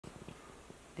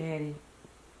Daddy,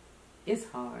 it's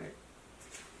hard.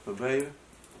 But baby,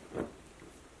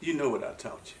 you know what I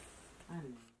taught you. I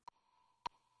know.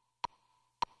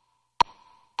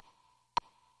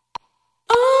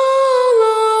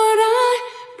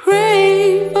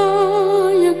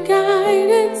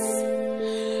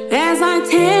 As I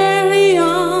tarry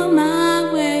on my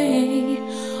way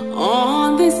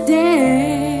on this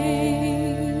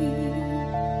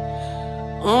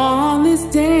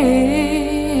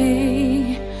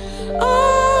day,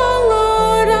 oh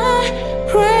Lord, I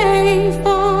pray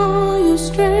for your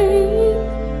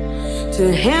strength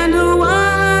to handle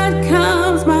what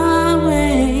comes my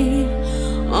way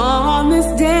on this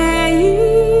day,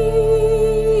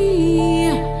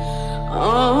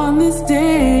 on this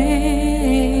day.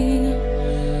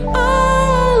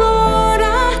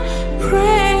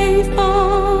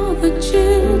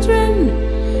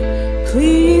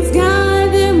 Please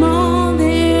guide them on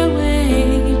their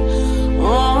way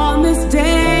on this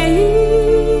day,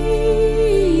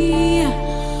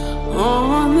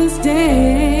 on this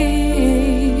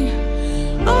day.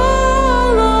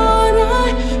 Oh Lord, I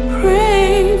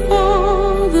pray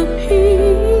for the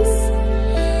peace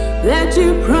that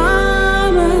you promised.